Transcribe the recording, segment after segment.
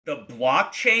The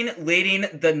blockchain leading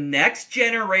the next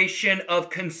generation of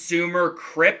consumer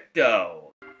crypto.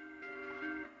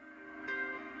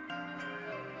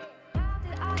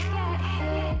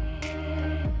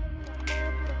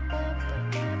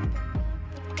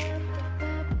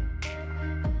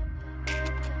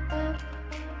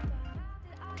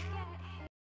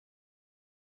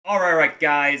 Alright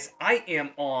guys, I am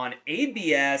on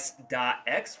abs.xyz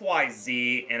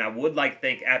and I would like to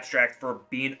thank Abstract for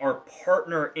being our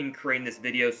partner in creating this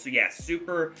video. So yeah,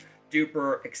 super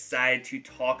duper excited to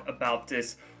talk about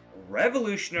this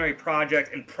revolutionary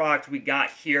project and product we got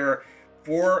here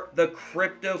for the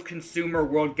crypto consumer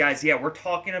world, guys. Yeah, we're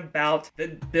talking about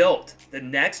the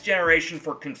next generation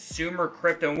for consumer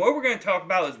crypto. And what we're going to talk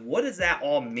about is what does that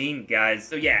all mean, guys?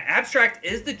 So yeah, Abstract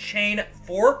is the chain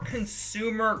for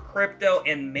consumer crypto,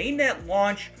 and Mainnet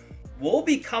launch will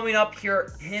be coming up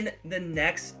here in the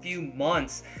next few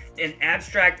months. And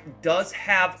Abstract does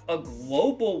have a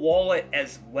global wallet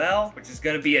as well, which is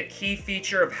going to be a key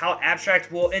feature of how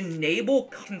Abstract will enable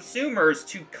consumers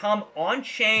to come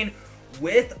on-chain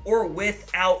with or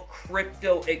without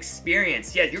crypto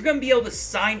experience. Yeah, you're going to be able to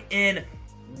sign in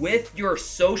with your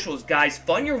socials, guys.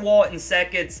 Fund your wallet in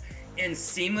seconds and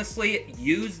seamlessly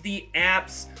use the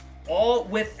apps, all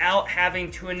without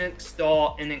having to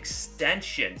install an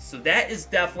extension. So that is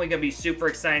definitely going to be super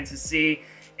exciting to see.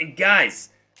 And guys,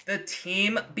 the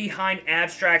team behind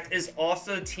Abstract is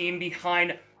also the team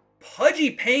behind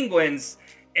Pudgy Penguins.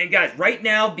 And guys, right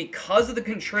now, because of the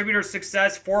contributor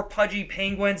success for Pudgy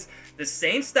Penguins, the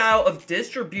same style of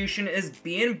distribution is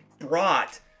being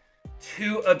brought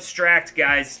to Abstract,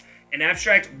 guys. And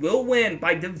Abstract will win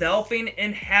by developing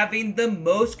and having the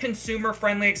most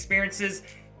consumer-friendly experiences,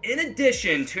 in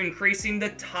addition to increasing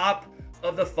the top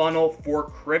of the funnel for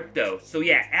crypto. So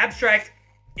yeah, Abstract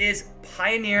is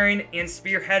pioneering and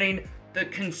spearheading the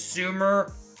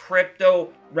consumer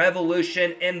crypto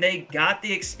revolution, and they got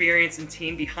the experience and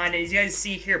team behind it. As you guys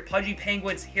see here, Pudgy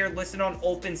Penguins here listed on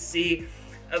OpenSea,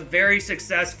 a very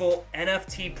successful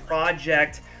NFT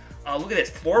project. Look at this,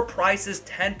 floor price is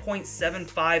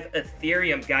 10.75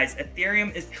 Ethereum, guys.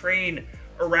 Ethereum is trading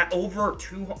around over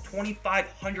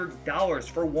 $2,500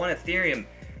 for one Ethereum.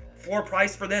 Floor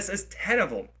price for this is 10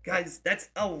 of them, guys. That's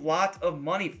a lot of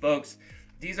money, folks.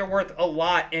 These are worth a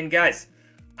lot. And guys,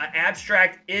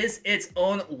 Abstract is its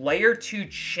own layer 2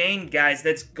 chain, guys,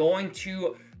 that's going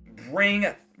to bring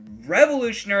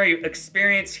revolutionary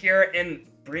experience here and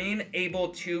being able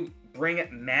to bring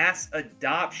mass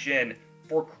adoption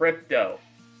for crypto.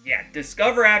 Yeah,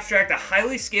 discover Abstract, a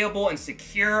highly scalable and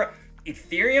secure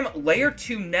Ethereum layer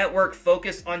 2 network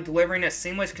focused on delivering a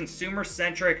seamless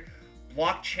consumer-centric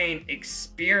blockchain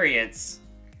experience.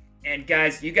 And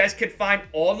guys, you guys could find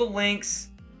all the links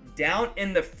down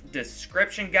in the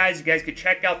description, guys. You guys could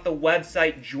check out the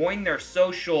website, join their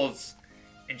socials,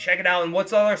 and check it out. And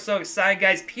what's all so exciting,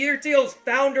 guys? Peter Thiel's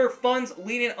founder funds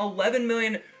leading 11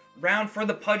 million round for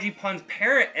the Pudgy Pun's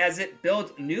parent as it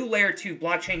builds new layer 2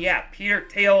 blockchain. Yeah, Peter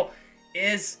Thiel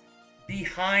is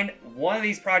behind one of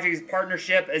these projects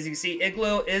partnership. As you see,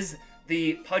 Igloo is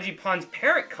the Pudgy Pun's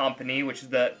parent company, which is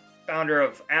the founder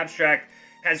of Abstract,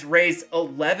 has raised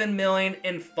 11 million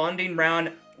in funding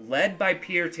round led by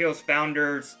Peter Thiel's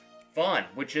founders fund,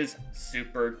 which is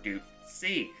super duper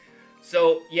see.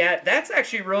 So yeah, that's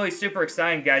actually really super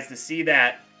exciting, guys, to see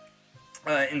that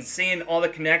and seeing all the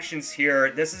connections here.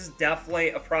 This is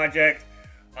definitely a project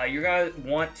you're gonna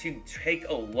want to take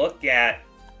a look at.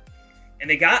 And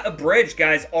they got a bridge,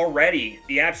 guys, already.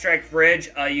 The Abstract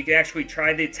bridge, you can actually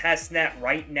try the testnet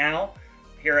right now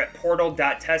here at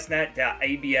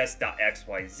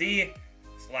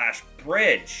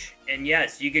portal.testnet.abs.xyz/bridge. And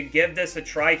yes, you could give this a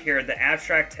try here, the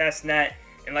Abstract testnet.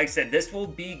 And like I said, this will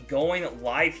be going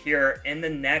live here in the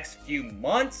next few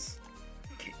months.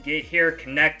 Get here,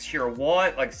 connect to your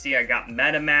wallet. Like, see, I got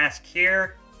metamask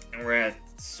here. And we're going to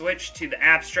switch to the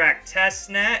Abstract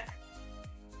testnet.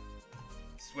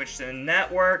 Switch to the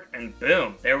network, and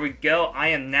boom, there we go. I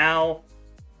am now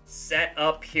set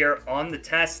up here on the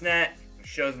testnet. It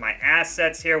shows my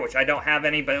assets here, which I don't have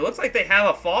any, but it looks like they have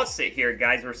a faucet here,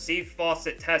 guys. Receive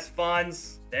faucet test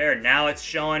funds. There, now it's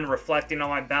showing, reflecting on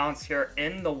my balance here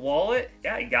in the wallet.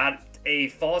 Yeah, I got a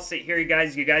faucet here, you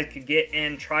guys. You guys could get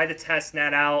in, try the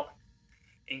testnet out.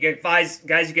 And you can find,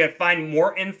 guys, you can find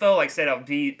more info. Like I said, I'll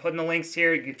be putting the links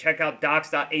here. You can check out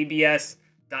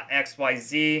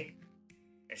docs.abs.xyz.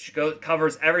 It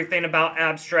covers everything about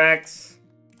Abstracts,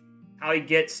 how you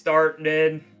get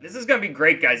started. This is going to be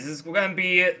great, guys. This is going to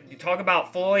be, you talk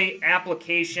about fully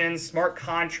applications, smart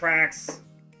contracts,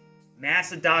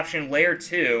 mass adoption, layer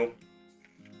 2.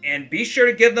 And be sure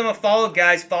to give them a follow,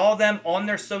 guys. Follow them on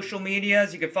their social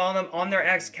medias. You can follow them on their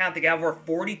X account. They got over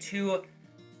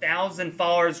 42,000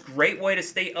 followers. Great way to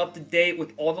stay up to date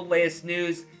with all the latest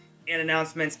news and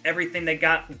announcements, everything they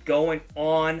got going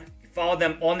on. Follow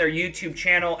them on their YouTube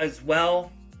channel as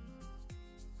well.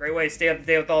 Great way to stay up to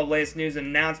date with all the latest news and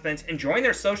announcements. And join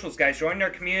their socials, guys. Join their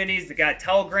communities. They got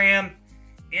Telegram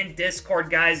and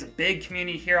Discord, guys. Big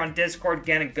community here on Discord.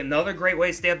 Again, another great way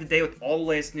to stay up to date with all the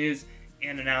latest news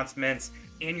and announcements.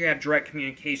 And you have direct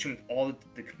communication with all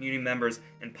the community members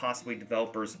and possibly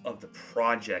developers of the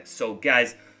project. So,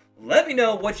 guys, let me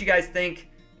know what you guys think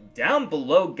down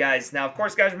below, guys. Now, of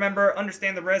course, guys, remember,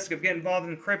 understand the risk of getting involved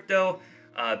in crypto.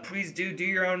 Please do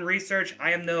your own research.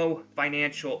 I am no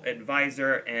financial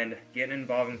advisor, and getting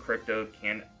involved in crypto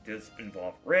does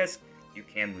involve risk. You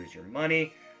can lose your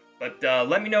money. But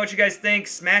let me know what you guys think.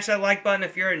 Smash that like button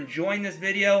if you're enjoying this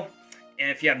video. And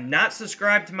if you have not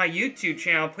subscribed to my YouTube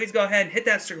channel, please go ahead and hit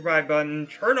that subscribe button.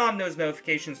 Turn on those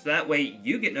notifications so that way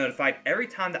you get notified every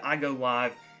time that I go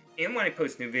live and when I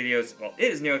post new videos. Well,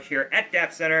 it is Neo here at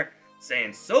DAPPS Center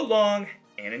saying so long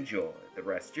and enjoy the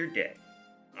rest of your day.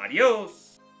 Adios!